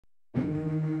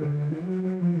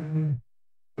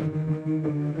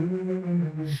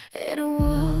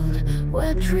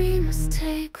let dreams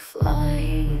take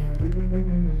flight.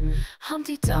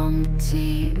 Humpty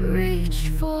Dumpty reached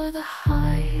for the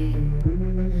height,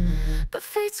 but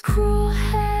fate's cruel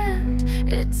hand,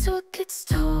 it took its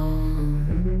toll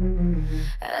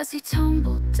as he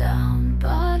tumbled down,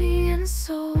 body and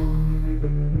soul.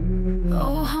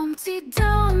 Oh, Humpty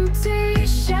Dumpty,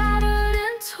 shattered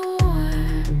and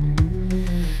torn,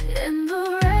 in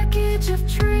the wreckage of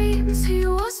dreams he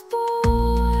was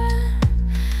born.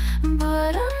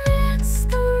 But amidst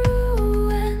the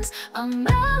ruins, a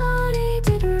melody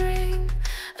did ring,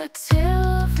 a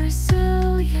tale of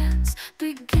resilience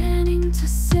beginning to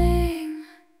sing.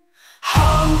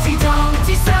 Humpty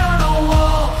Dumpty sat on a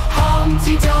wall.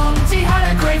 Humpty Dumpty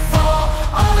had a great fall.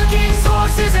 All the king's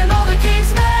horses and all the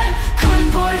king's men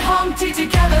couldn't put Humpty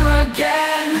together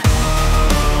again.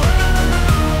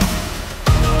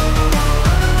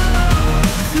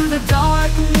 Through the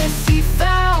darkness he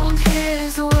found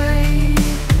his way,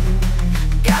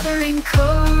 gathering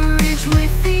courage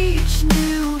with each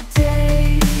new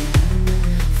day.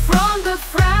 From the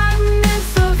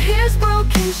fragments of his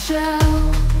broken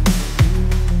shell,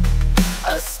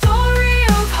 a story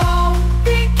of hope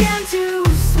began to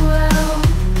swell.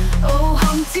 Oh,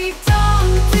 Humpty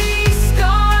Dumpty,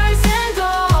 scars and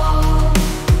all,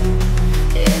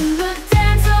 in the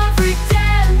dance of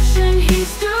redemption he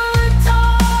stood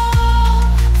tall.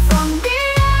 From the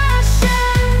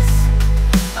ashes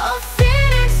a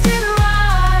phoenix did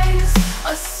rise,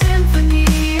 a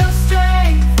symphony of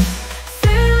strength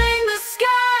filling the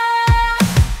sky.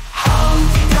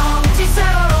 Humpty Dumpty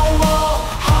sat on a wall.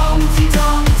 Humpty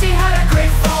Dumpty had a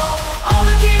great fall. All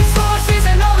the king's horses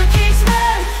and all the king's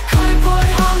men couldn't put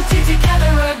Humpty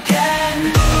together again.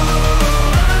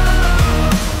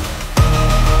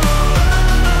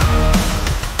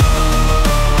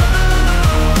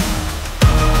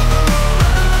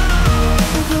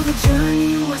 Although the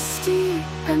journey was steep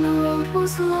and the road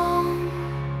was long,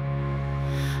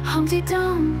 Humpty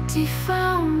Dumpty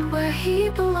found where he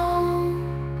belonged.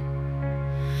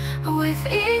 With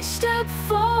each step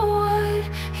forward,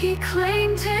 he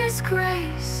claimed his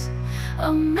grace,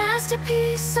 a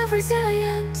masterpiece of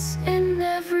resilience in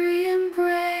every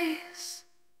embrace.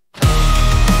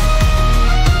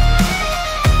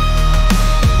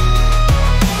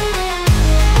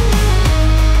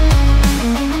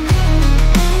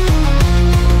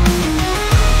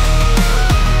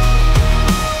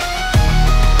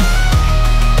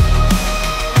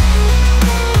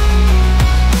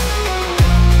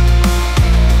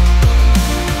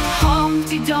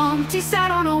 Humpty Dumpty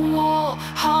sat on a wall.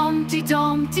 Humpty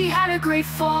Dumpty had a great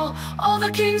fall. All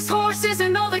the king's horses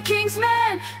and all the king's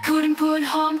men couldn't put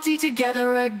Humpty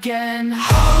together again.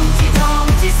 Humpty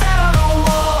Dumpty sat on a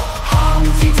wall.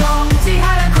 Humpty Dumpty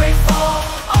had a great fall.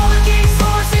 All the king's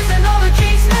horses and all the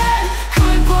king's men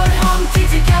couldn't put Humpty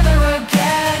together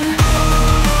again.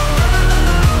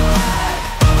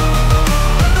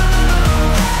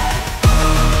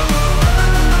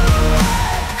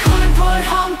 Couldn't put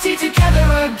Humpty together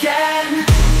again.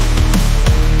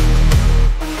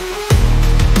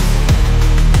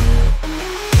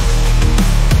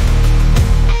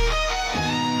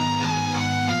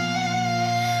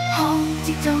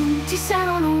 Humpty Dumpty sat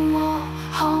on a wall.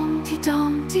 Humpty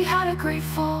Dumpty had a great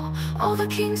fall. All the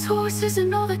king's horses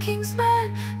and all the king's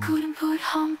men couldn't put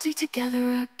Humpty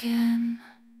together again.